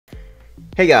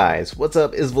Hey guys, what's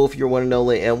up? It's Volf, your one and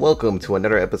only, and welcome to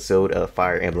another episode of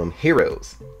Fire Emblem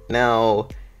Heroes. Now,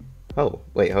 oh,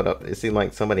 wait, hold up. It seemed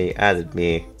like somebody added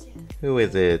me. Who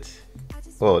is it?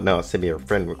 Oh, no, send me a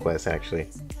friend request, actually.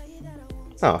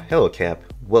 Oh, hello, Cap.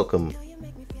 Welcome.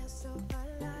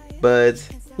 But,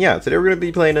 yeah, today we're going to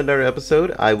be playing another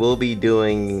episode. I will be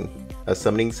doing a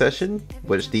summoning session,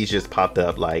 which these just popped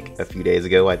up like a few days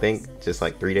ago, I think. Just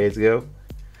like 3 days ago.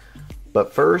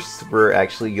 But first, we're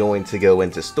actually going to go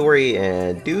into story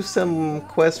and do some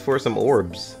quests for some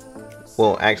orbs.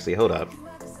 Well, actually, hold up.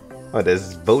 Oh,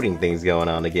 there's voting things going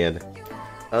on again.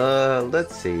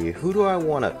 Let's see. Who do I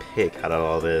want to pick out of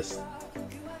all this?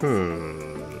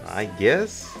 I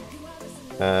guess?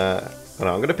 Hold on,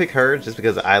 I'm gonna pick her just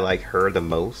because I like her the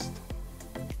most.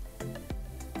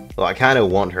 Well, I kind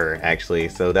of want her, actually,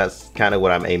 so that's kind of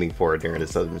what I'm aiming for during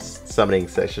this summoning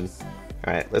session.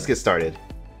 Alright, let's get started.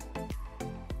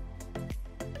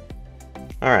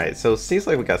 Alright, so it seems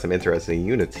like we got some interesting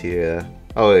units here.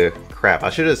 Oh, yeah, crap.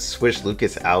 I should have switched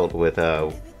Lucas out with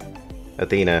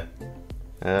Athena.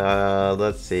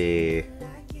 Let's see.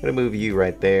 I'm gonna move you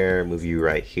right there, move you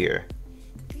right here.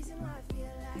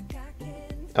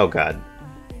 Oh god.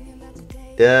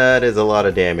 That is a lot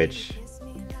of damage.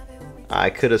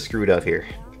 I could have screwed up here.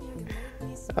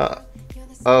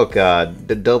 Oh god.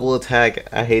 The double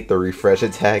attack. I hate the refresh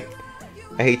attack.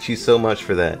 I hate you so much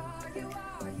for that.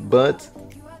 But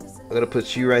I'm gonna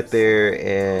put you right there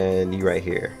and you right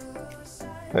here.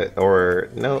 Or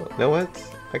no, know what?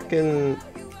 I can.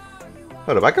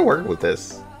 Hold up, I can work with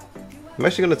this. I'm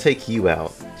actually gonna take you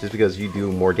out just because you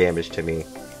do more damage to me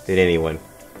than anyone,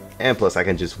 and plus I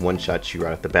can just one-shot you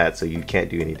right off the bat, so you can't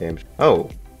do any damage. Oh,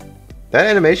 that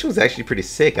animation was actually pretty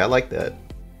sick. I like that.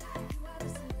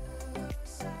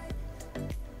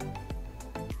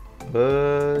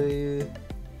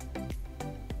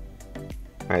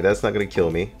 Alright, that's not gonna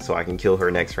kill me, so I can kill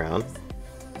her next round.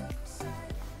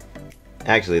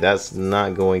 Actually, that's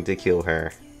not going to kill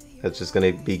her. That's just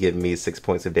gonna be giving me 6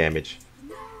 points of damage.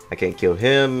 I can't kill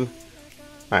him.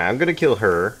 Alright, I'm gonna kill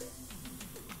her.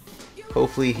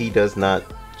 Hopefully he does not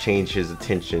change his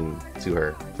attention to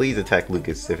her. Please attack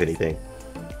Lucas, if anything.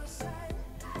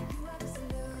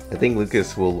 I think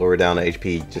Lucas will lower down the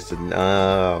HP just to...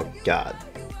 Oh, God.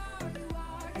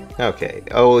 Okay.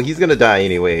 Oh, he's gonna die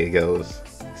anyway, it goes.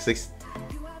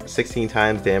 16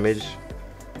 times damage.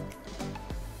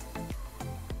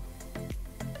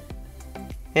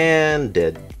 And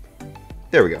dead.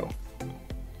 There we go.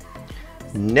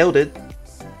 Nailed it.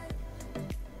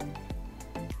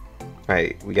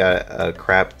 Alright, we got a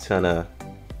crap ton of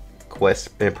quests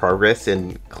in progress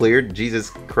and cleared. Jesus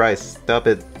Christ, stop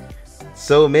it.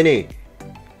 So many.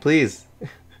 Please.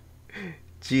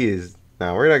 Jeez.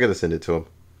 Nah, we're not gonna send it to him.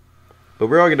 But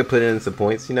we're all gonna put in some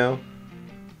points, you know?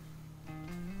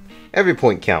 Every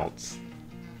point counts.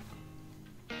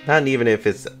 Not even if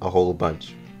it's a whole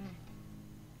bunch.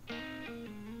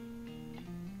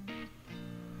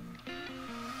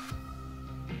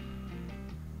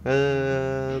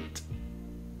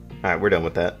 Alright, we're done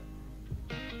with that.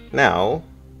 Now,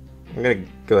 I'm gonna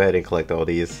go ahead and collect all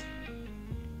these.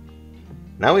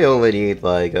 Now we only need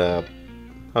like, hold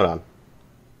on.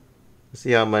 Let's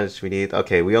see how much we need.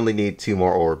 Okay, we only need 2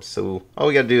 more orbs. So all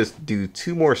we gotta do is do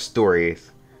 2 more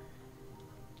stories.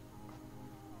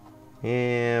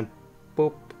 And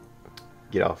boop.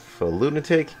 Get off a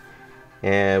lunatic.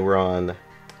 And we're on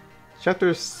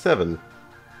chapter 7.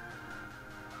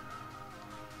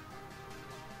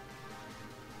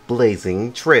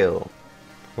 Blazing Trail.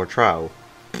 Or Trial.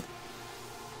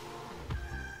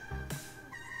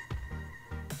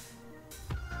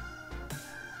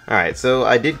 Alright, so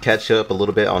I did catch up a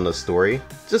little bit on the story.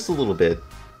 Just a little bit.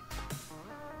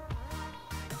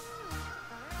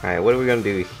 Alright, what are we gonna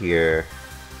do here?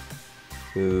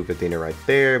 Move Athena right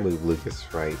there, move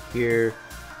Lucas right here.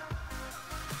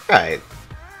 Alright.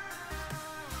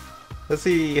 Let's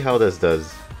see how this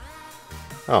does.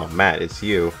 Oh, Matt, it's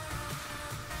you.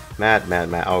 Matt.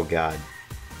 Oh god.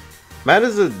 Matt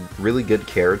is a really good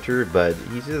character, but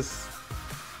he just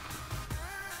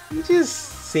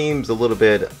seems a little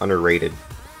bit underrated.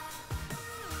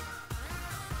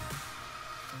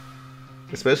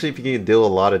 Especially if you can deal a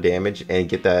lot of damage and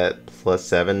get that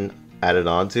 +7 added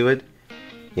onto it.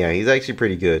 Yeah, he's actually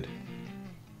pretty good.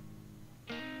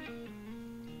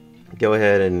 Go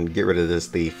ahead and get rid of this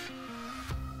thief.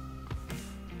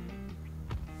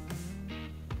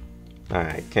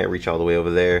 Alright, can't reach all the way over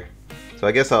there. So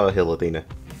I guess I'll heal Athena.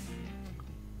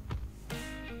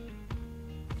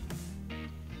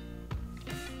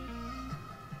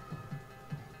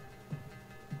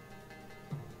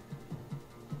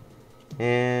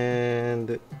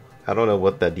 And I don't know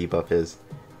what that debuff is.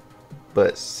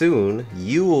 But soon,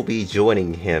 you will be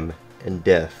joining him in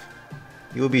death.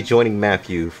 You will be joining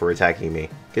Matthew for attacking me.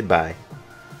 Goodbye.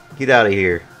 Get out of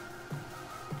here.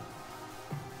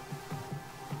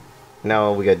 Now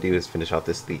all we gotta do is finish off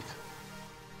this thief.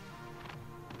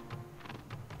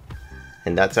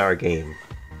 And that's our game.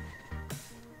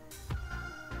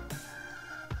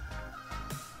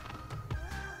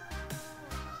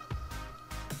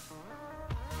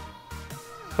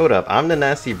 Hold up, I'm the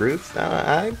nasty brute?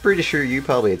 I'm pretty sure you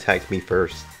probably attacked me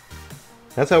first.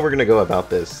 That's how we're gonna go about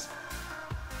this.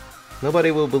 Nobody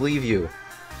will believe you.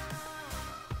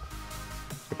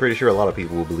 I'm pretty sure a lot of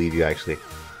people will believe you, actually.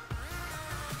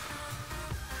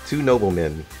 Two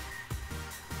noblemen.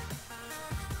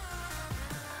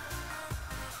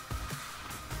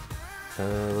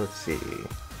 Let's see.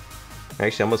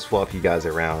 Actually, I'm gonna swap you guys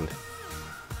around.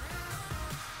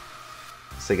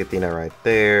 Stick Athena right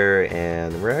there,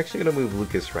 and we're actually gonna move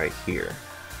Lucas right here.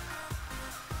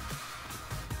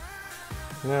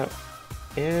 Now,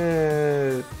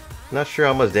 yeah, not sure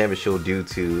how much damage she'll do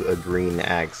to a green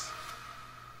axe,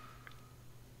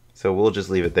 so we'll just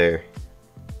leave it there.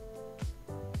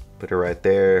 Put her right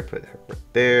there, put her right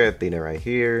there, Athena right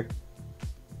here.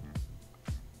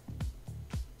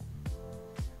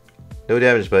 No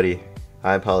damage, buddy.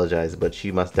 I apologize, but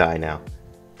you must die now.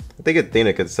 I think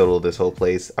Athena could solo this whole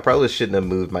place. I probably shouldn't have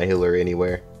moved my healer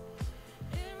anywhere.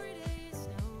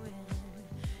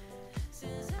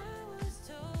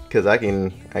 Because I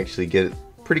can actually get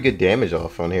pretty good damage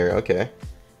off on here. Okay.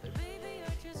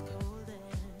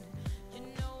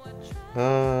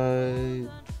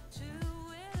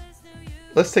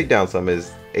 Let's take down some of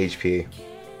his HP.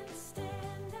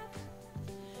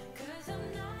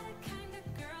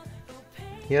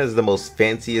 He has the most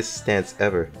fanciest stance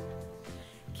ever.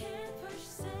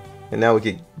 And now we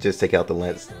can just take out the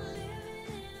lens.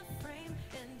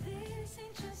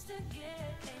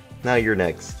 Now you're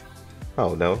next.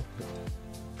 Oh no.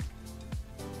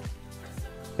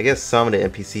 I guess some of the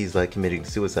NPCs like committing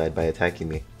suicide by attacking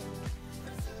me.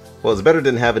 Well, it's better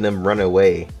than having them run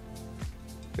away.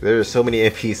 There's so many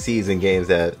NPCs in games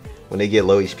that when they get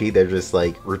low HP, they're just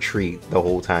like retreat the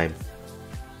whole time.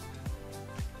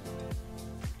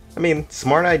 I mean,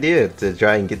 smart idea to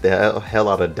try and get the hell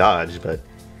out of dodge, but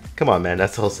come on, man,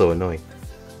 that's also annoying.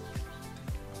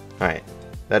 Alright,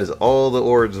 that is all the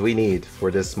orbs we need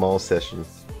for this small session.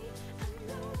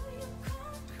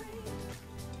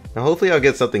 Now hopefully I'll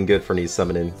get something good from these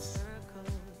summonings.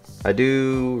 I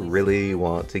do really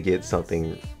want to get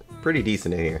something pretty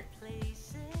decent in here.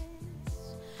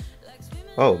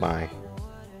 Oh my.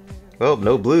 Well,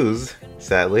 no blues,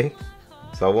 sadly,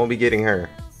 so I won't be getting her.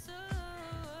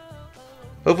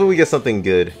 Hopefully we get something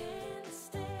good.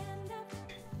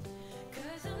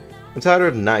 I'm tired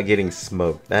of not getting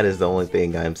smoked. That is the only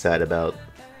thing I'm sad about.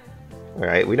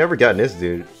 Alright, we never gotten this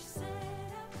dude.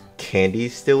 Candy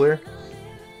Stiller?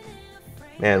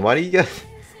 Man, why do you get...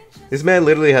 This man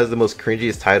literally has the most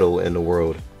cringiest title in the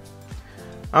world.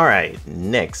 Alright,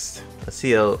 next. Let's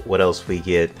see what else we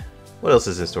get. What else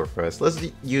is in store for us? Let's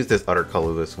use this utter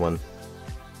colorless one.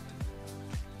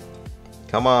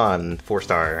 Come on,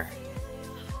 4-star.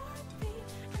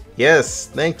 Yes,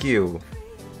 thank you.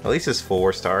 At least it's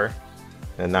 4-star.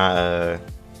 And not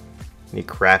any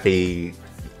crappy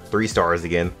 3 stars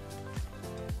again.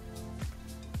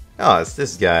 Oh, it's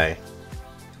this guy.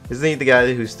 Isn't he the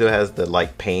guy who still has the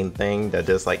like pain thing that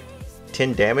does like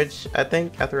 10 damage, I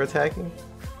think, after attacking?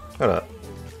 Hold up.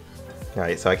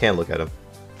 Alright, so I can't look at him.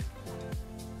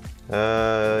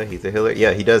 He's a healer.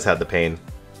 Yeah, he does have the pain.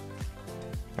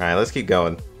 Alright, let's keep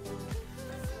going.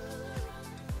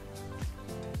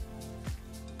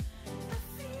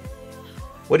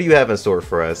 What do you have in store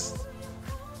for us?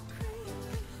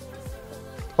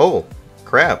 Oh,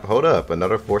 crap. Hold up.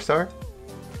 Another 4-star?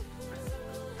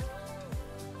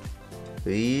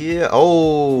 Yeah.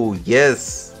 Oh,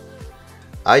 yes.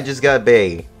 I just got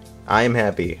Bay. I am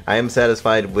happy. I am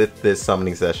satisfied with this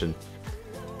summoning session.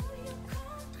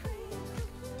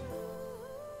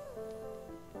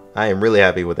 I am really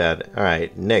happy with that.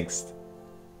 Alright, next.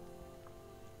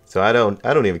 So I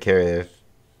don't even care if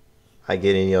I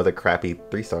get any other crappy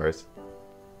 3 stars.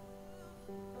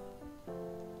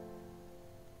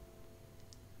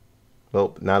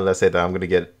 Well, now that I say that, I'm gonna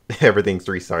get everything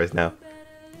 3 stars now.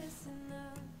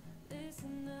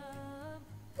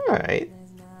 Alright.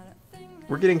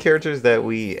 We're getting characters that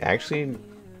we actually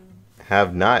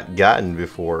have not gotten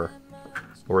before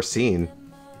or seen.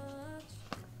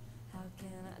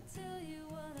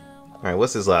 Alright,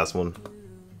 what's this last one?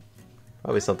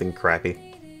 Probably something crappy.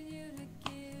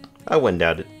 I wouldn't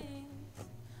doubt it.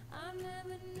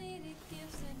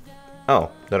 Oh,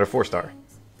 another 4-star.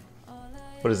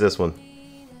 What is this one?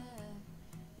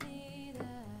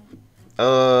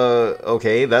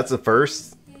 Okay, that's a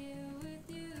first.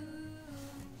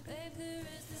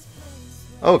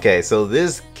 Okay, so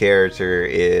this character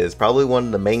is probably one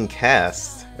of the main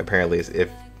cast, apparently.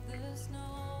 If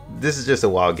this is just a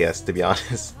wild guess, to be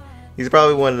honest. He's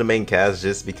probably one of the main cast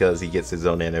just because he gets his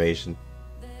own animation.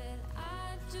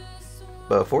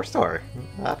 But 4-star.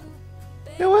 You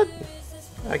know what?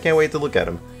 I can't wait to look at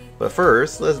him. But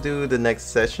first, let's do the next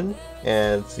session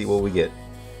and see what we get.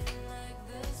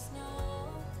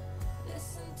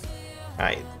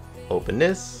 Alright, open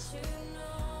this.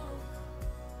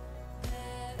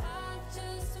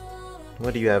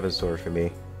 What do you have in store for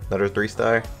me? Another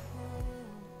 3-star?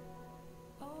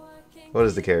 What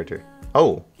is the character?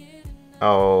 Oh!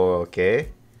 Oh, okay.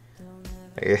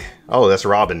 Oh, that's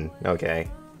Robin. Okay.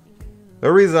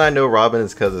 The reason I know Robin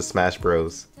is because of Smash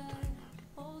Bros.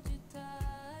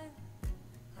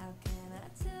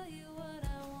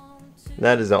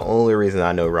 That is the only reason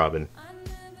I know Robin.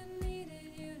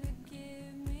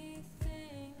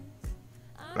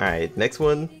 Alright, next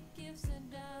one.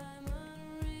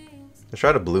 Let's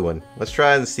try the blue one. Let's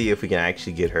try and see if we can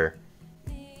actually get her.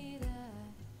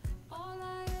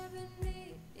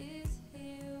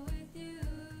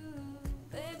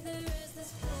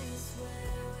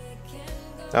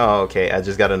 Oh, okay, I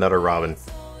just got another Robin.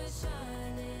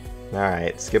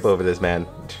 Alright, skip over this, man.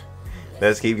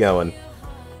 Let's keep going.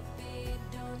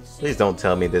 Please don't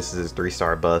tell me this is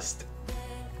 3-star bust.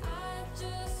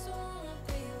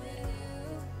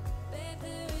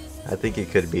 I think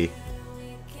it could be.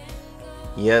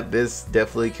 Yep, this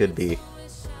definitely could be.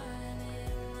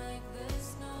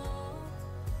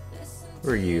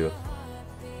 Who are you?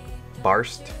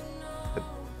 Barst? I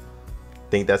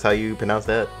think that's how you pronounce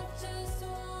that.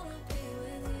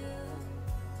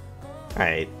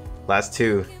 Alright, last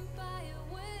two.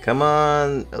 Come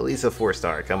on, at least a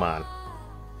 4-star, come on.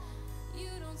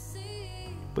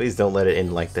 Please don't let it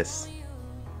end like this.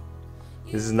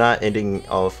 This is not ending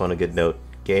off on a good note.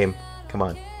 Game, come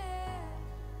on.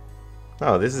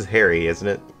 Oh, this is Harry, isn't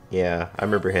it? Yeah, I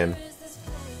remember him.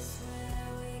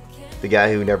 The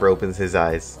guy who never opens his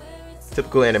eyes.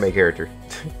 Typical anime character.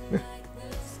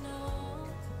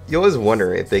 You always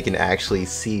wonder if they can actually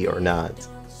see or not.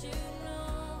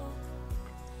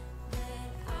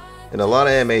 In a lot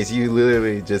of animes, you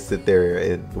literally just sit there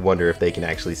and wonder if they can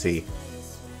actually see.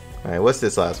 Alright, what's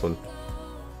this last one?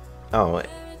 Oh,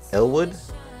 Elwood?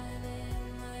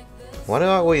 Why do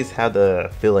I always have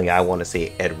the feeling I want to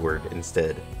say Edward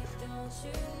instead?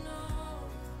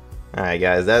 Alright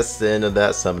guys, that's the end of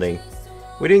that summoning.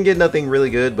 We didn't get nothing really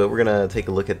good, but we're gonna take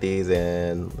a look at these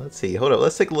and let's see. Hold up,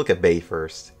 let's take a look at Bae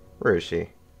first. Where is she?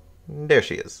 There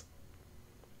she is.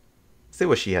 Let's see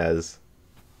what she has.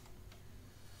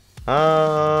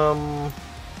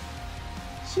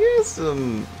 She has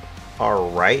some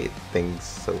alright things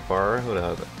so far. Hold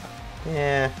up.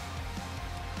 Yeah.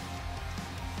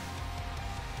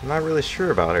 I'm not really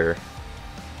sure about her.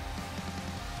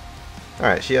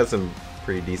 Alright, she has some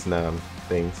pretty decent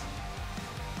things.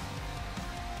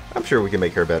 I'm sure we can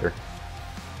make her better.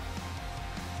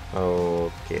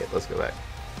 Okay, let's go back.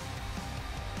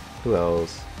 Who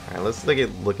else? Alright, let's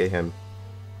look at him.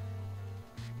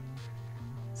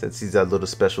 Since he's that little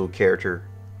special character,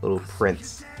 little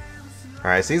prince.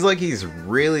 Alright, seems like he's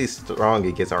really strong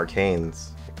against arcanes.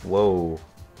 Whoa.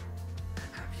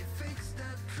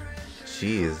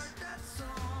 Jeez.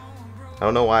 I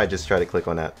don't know why I just tried to click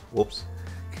on that. Whoops.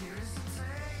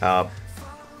 Where'd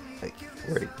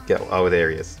it go? Oh,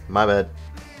 there he is. My bad.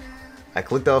 I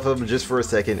clicked off of him just for a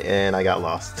second and I got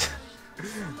lost.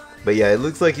 But yeah, it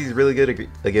looks like he's really good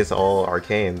against all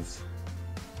arcanes.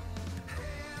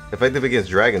 Effective against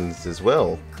dragons as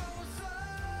well.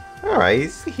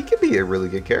 Alright, he could be a really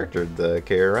good character to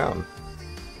carry around.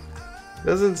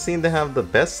 Doesn't seem to have the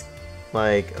best,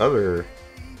 like, other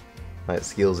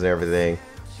skills and everything.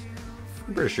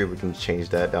 I'm pretty sure we can change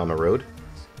that down the road.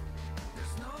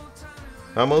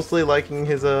 I'm mostly liking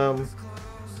his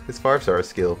 5-star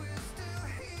skill.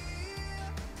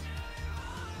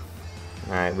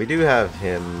 Alright, we do have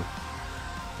him.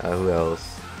 Who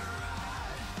else?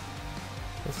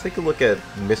 Let's take a look at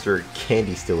Mr.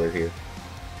 Candy Stealer here.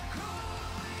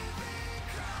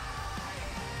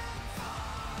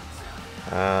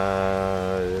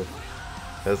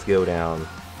 Let's go down.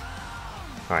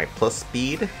 Alright, plus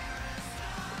speed.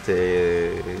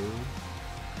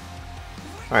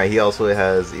 Alright, he also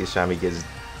has, each time he gets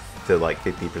to like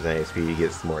 50% HP, he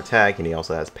gets more attack, and he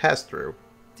also has pass through.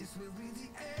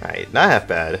 Alright, not half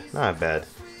bad. Not half bad.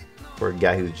 For a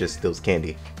guy who just steals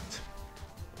candy.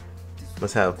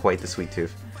 Must have quite the sweet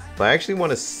tooth. But I actually want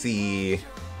to see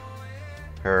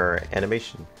her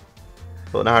animation.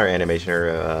 Well, not her animation,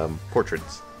 her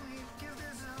portraits.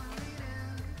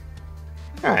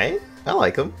 Alright, I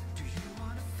like them.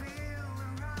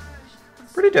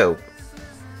 Pretty dope.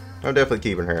 I'm definitely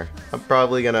keeping her. I'm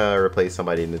probably gonna replace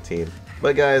somebody in the team.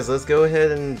 But guys, let's go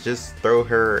ahead and just throw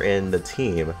her in the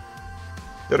team.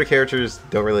 The other characters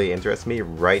don't really interest me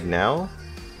right now,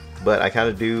 but I kind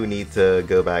of do need to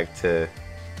go back to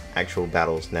actual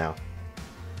battles now.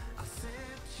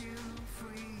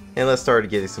 And let's start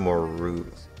getting some more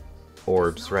root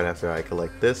orbs right after I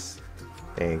collect this.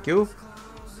 Thank you.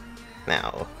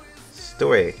 Now,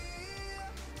 story.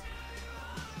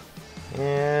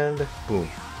 And boom.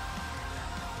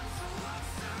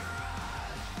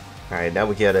 Alright, now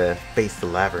we gotta face the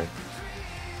labyrinth.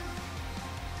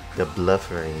 The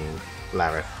bluffering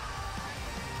labyrinth.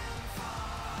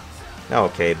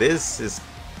 Okay, this is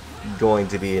going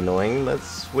to be annoying.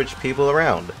 Let's switch people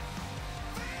around.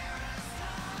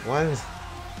 Why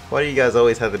do you guys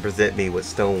always have to present me with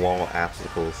stone wall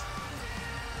obstacles?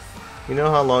 You know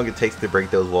how long it takes to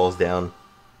break those walls down?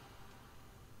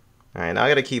 Alright, now I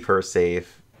gotta keep her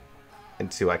safe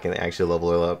until I can actually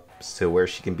level her up to where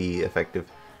she can be effective.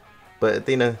 But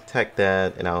Athena attack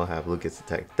that, and I'll have Lucas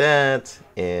attack that,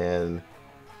 and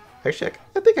actually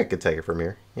I think I could take it from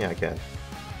here. Yeah, I can.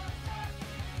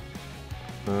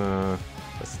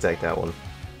 Let's attack that one.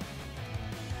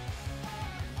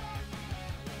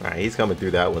 Alright, he's coming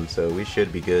through that one, so we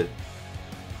should be good.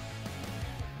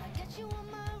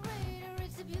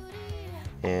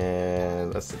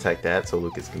 And let's attack that so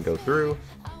Lucas can go through.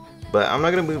 But I'm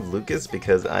not gonna move Lucas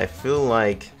because I feel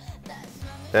like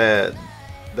that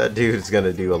dude's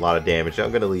gonna do a lot of damage.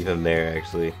 I'm gonna leave him there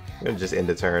actually. I'm gonna just end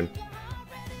the turn.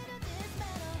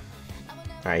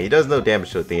 Alright, he does no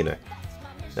damage to Athena.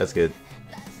 That's good.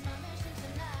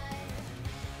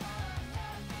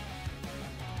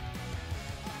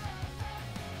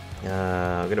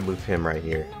 I'm gonna move him right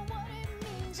here,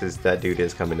 since that dude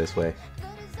is coming this way.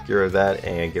 Get rid of that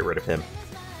and get rid of him.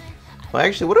 Well,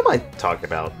 actually, what am I talking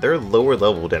about? They're lower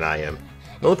level than I am.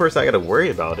 The only person I gotta worry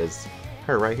about is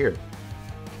her right here.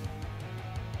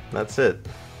 That's it.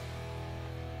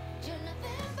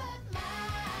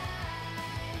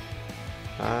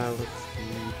 Let's see.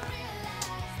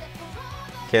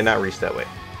 Cannot reach that way.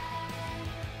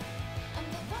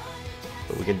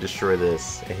 But we can destroy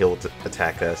this and he'll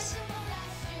attack us.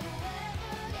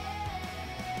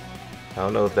 I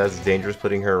don't know if that's dangerous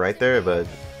putting her right there, but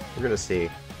we're gonna see.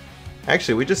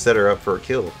 Actually, we just set her up for a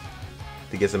kill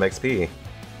to get some XP.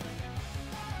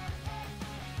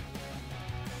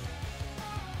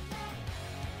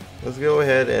 Let's go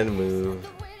ahead and move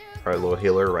our little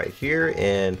healer right here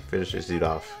and finish this dude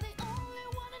off.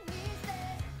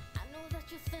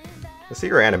 Let's see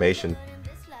her animation.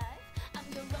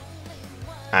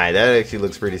 Alright, that actually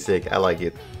looks pretty sick. I like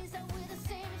it.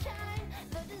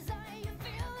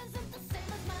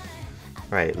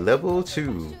 Alright, level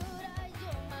 2.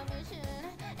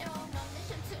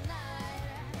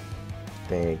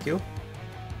 Thank you.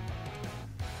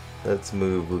 Let's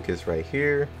move Lucas right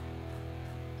here.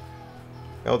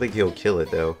 I don't think he'll kill it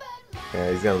though.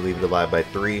 Yeah, he's gonna leave it alive by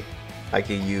 3. I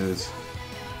could use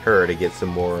her to get some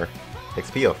more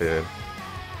XP off of him.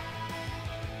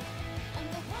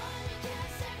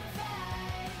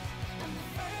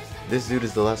 This dude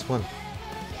is the last one.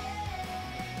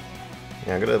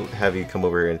 Yeah, I'm gonna have you come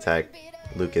over here and attack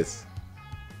Lucas.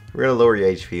 We're gonna lower your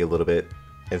HP a little bit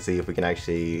and see if we can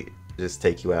actually just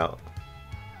take you out.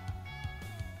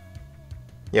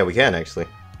 Yeah, we can actually.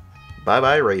 Bye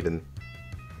bye, Raven.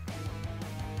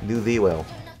 Knew thee well.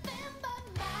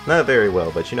 Not very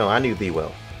well, but you know, I knew thee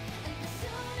well.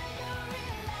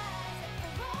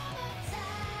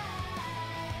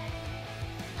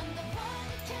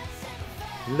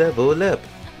 Level up.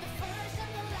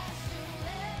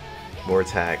 More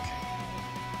attack.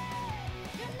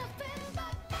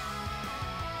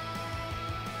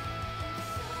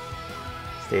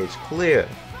 Stage clear.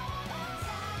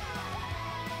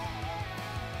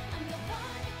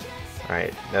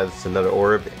 Alright, that's another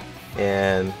orb,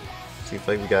 and seems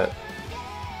like we got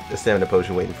the stamina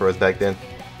potion waiting for us back then.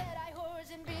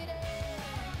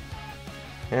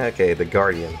 Okay, the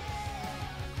Guardian.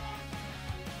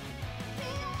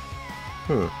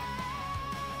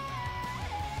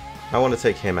 I want to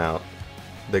take him out.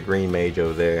 The green mage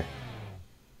over there.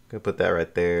 Gonna put that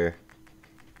right there.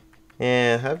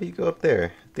 And have you go up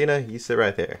there. Athena, you sit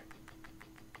right there.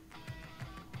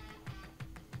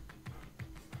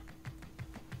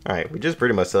 Alright, we just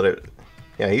pretty much set it.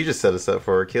 Yeah, he just set us up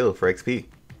for a kill for XP.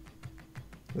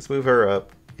 Let's move her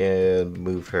up and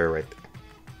move her right there.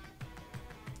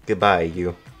 Goodbye,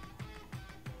 you.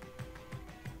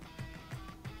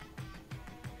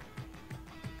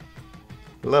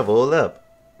 Level up.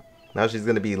 Now she's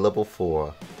gonna be level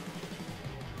 4.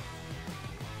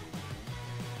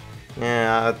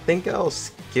 Yeah, I think I'll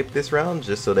skip this round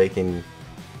just so they can,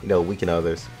 you know, weaken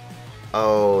others.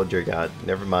 Oh dear God,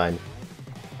 never mind.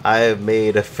 I have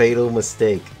made a fatal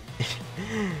mistake.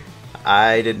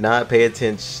 I did not pay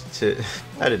attention to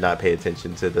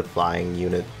the flying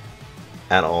unit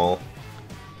at all.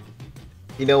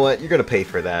 You know what? You're gonna pay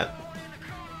for that.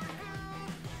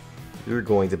 You're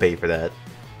going to pay for that.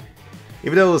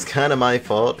 Even though it was kind of my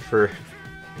fault for,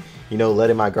 you know,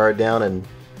 letting my guard down and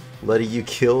letting you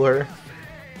kill her.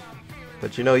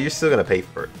 But you know, you're still gonna pay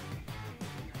for it.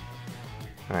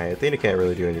 Alright, Athena can't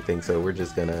really do anything, so we're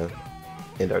just gonna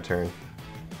end our turn.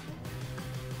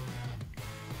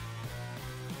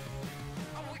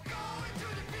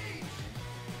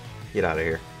 Get out of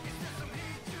here.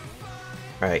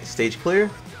 Alright, stage clear.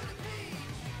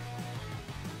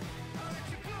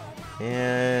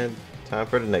 And time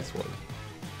for the next one.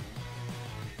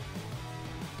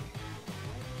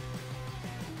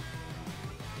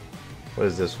 What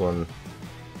is this one?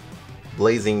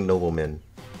 Blazing Nobleman.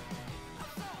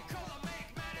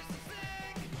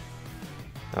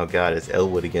 Oh god, it's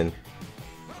Elwood again.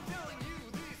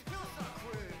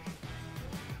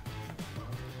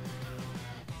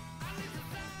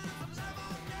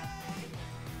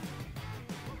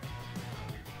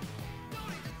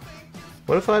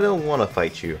 What if I don't want to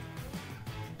fight you?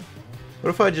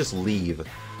 What if I just leave?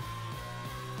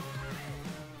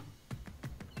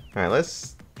 Alright,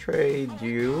 let's trade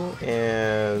you,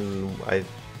 and I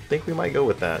think we might go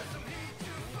with that.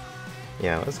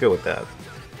 Yeah, let's go with that.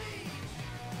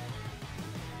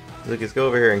 Lucas, go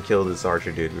over here and kill this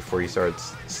archer dude before he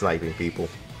starts sniping people.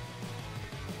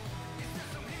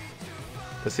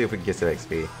 Let's see if we can get some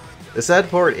XP. The sad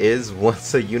part is,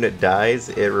 once a unit dies,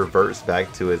 it reverts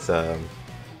back to its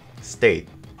state.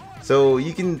 So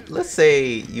you can, let's say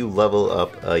you level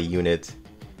up a unit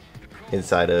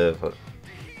inside of...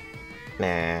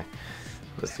 Nah,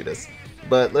 let's do this.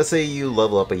 But let's say you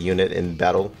level up a unit in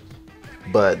battle,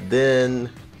 but then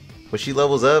when she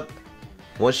levels up,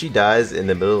 once she dies in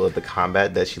the middle of the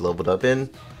combat that she leveled up in,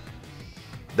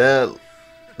 that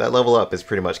level up is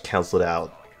pretty much cancelled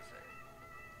out.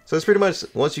 So it's pretty much,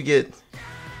 once you get,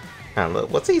 I don't know,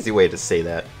 what's the easy way to say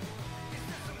that?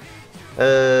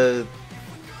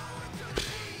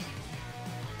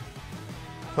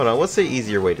 Hold on, what's the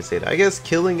easier way to say that? I guess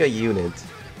killing a unit,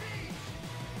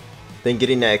 then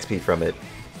getting the XP from it.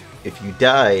 If you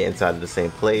die inside of the same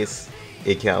place,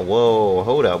 it can. Whoa,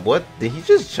 hold up. What? Did he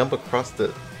just jump across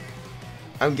the...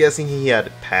 I'm guessing he had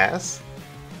to pass?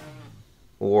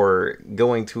 Or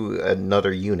going to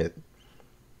another unit.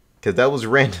 Because that was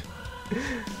random.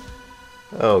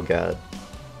 Oh god.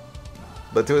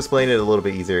 But to explain it a little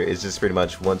bit easier, it's just pretty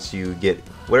much once you get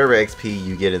whatever XP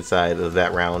you get inside of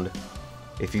that round,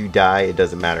 if you die, it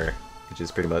doesn't matter. It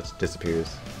just pretty much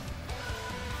disappears.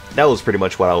 That was pretty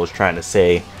much what I was trying to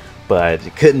say, but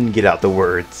couldn't get out the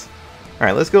words.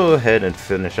 Alright, let's go ahead and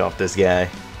finish off this guy.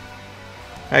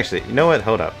 Actually, you know what?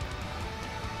 Hold up.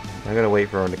 I'm gonna wait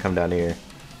for him to come down here.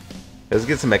 Let's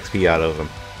get some XP out of him.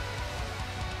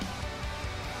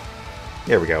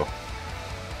 There we go.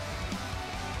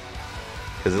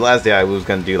 Because the last guy we was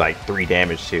gonna do like 3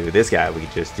 damage to. This guy we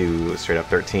could just do straight up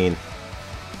 13.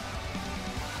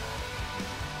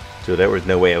 So there was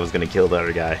no way I was gonna kill the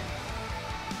other guy.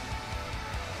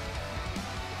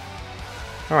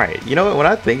 Alright, you know what, when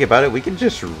I think about it, we can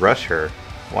just rush her.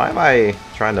 Why am I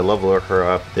trying to level her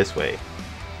up this way?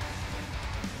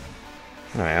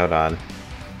 Alright, hold on.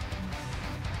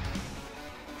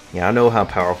 Yeah, I know how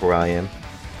powerful I am.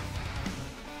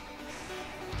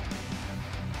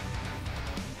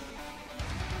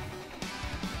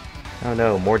 Oh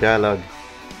no, more dialogue.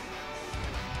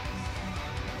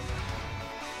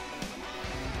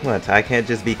 What, I can't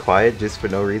just be quiet just for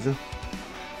no reason?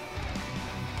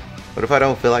 What if I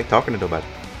don't feel like talking to nobody?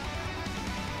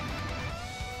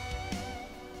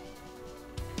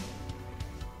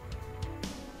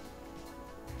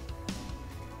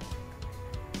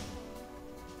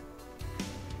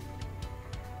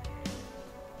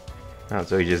 Oh,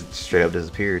 so he just straight up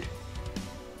disappeared.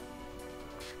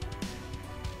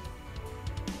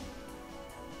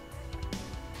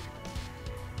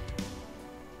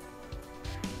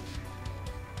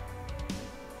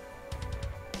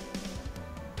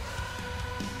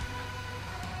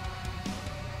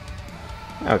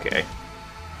 Okay.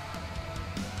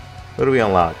 What do we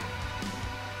unlock?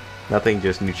 Nothing,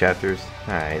 just new chapters.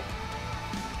 Alright.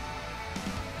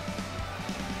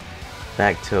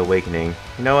 back to Awakening.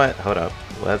 You know what? Hold up.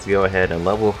 Let's go ahead and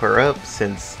level her up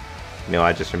since, you know,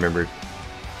 I just remembered.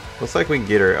 Looks like we can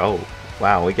get her. Oh,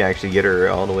 wow. We can actually get her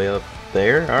all the way up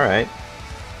there. Alright.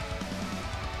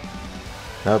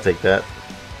 I'll take that.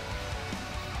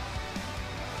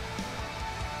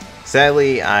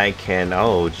 Sadly, I can...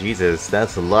 Oh, Jesus.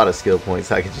 That's a lot of skill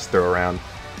points I can just throw around.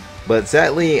 But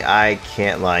sadly, I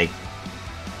can't, like,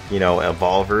 you know,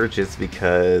 evolve her just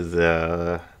because,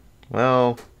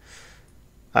 well,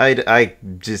 I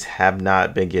just have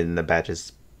not been getting the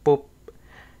badges. Boop.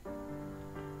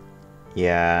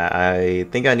 Yeah, I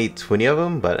think I need 20 of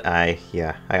them, but I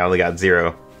only got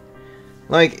 0.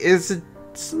 Like, it's a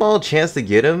small chance to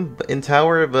get them in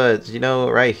tower, but, you know,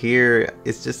 right here,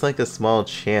 it's just like a small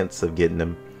chance of getting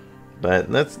them.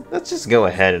 But let's just go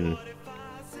ahead and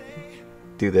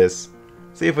do this.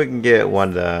 See if we can get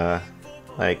one,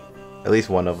 like, at least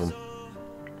one of them.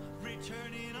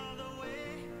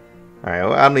 Alright,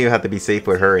 well, I don't even have to be safe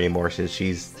with her anymore since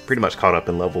she's pretty much caught up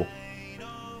in level.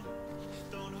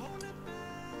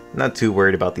 Not too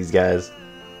worried about these guys.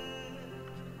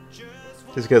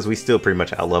 Just because we still pretty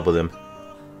much out-level them.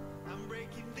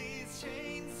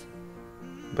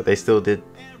 But they still did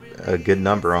a good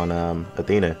number on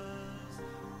Athena.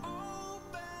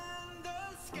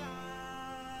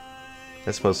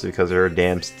 That's mostly because of her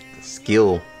damn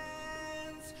skill.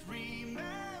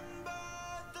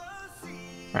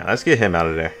 Alright, let's get him out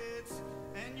of there.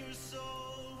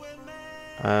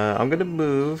 I'm gonna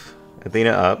move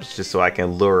Athena up just so I can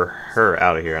lure her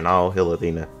out of here, and I'll heal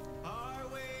Athena.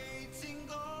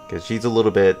 Because she's a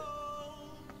little bit,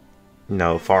 you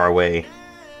know, far away.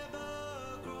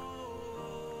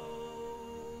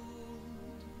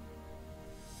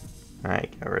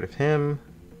 Alright, get rid of him.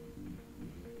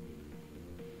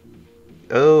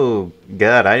 Oh,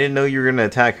 God, I didn't know you were gonna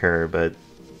attack her, but...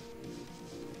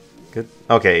 Good.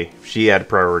 Okay, she had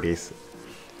priorities.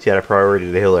 She had a priority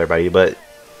to heal everybody, but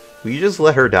will you just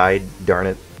let her die? Darn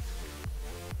it.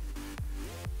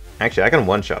 Actually, I can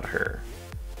one-shot her.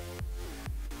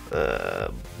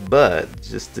 But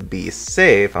just to be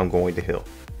safe, I'm going to heal.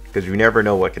 Because you never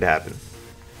know what could happen.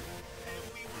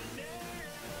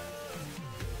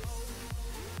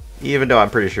 Even though I'm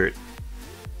pretty sure...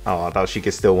 Oh, I thought she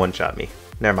could still one-shot me.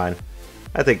 Never mind.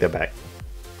 I take that back.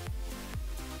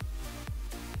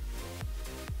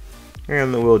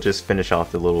 And we'll just finish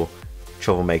off the little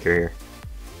troublemaker here.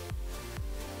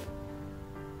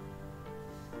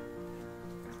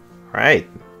 Alright.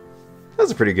 That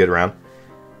was a pretty good round.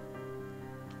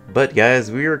 But guys,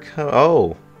 we were...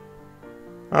 Oh!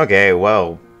 Okay,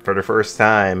 well, for the first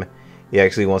time, he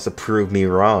actually wants to prove me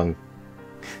wrong.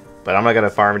 But I'm not gonna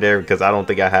farm there because I don't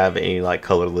think I have any, like,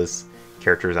 colorless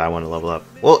characters I want to level up.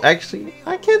 Well, actually,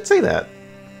 I can't say that.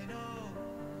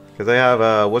 Because I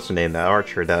have, what's her name, that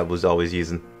archer that I was always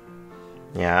using.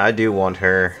 Yeah, I do want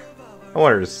her. I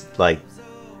want her, like,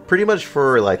 pretty much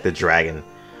for, like, the dragon.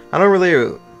 I don't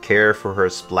really care for her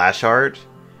splash art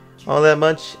all that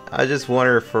much. I just want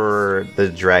her for the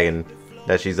dragon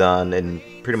that she's on and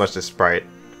pretty much the sprite.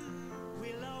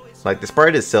 Like, the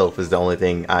sprite itself is the only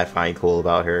thing I find cool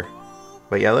about her.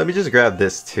 But yeah, let me just grab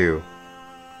this too.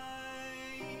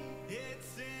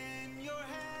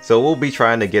 So we'll be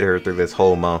trying to get her through this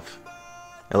whole month.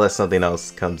 Unless something else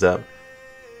comes up.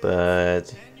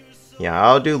 But yeah,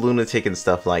 I'll do lunatic and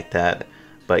stuff like that.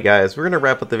 But guys, we're going to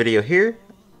wrap up the video here.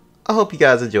 I hope you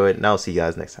guys enjoyed, and I'll see you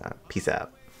guys next time. Peace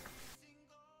out.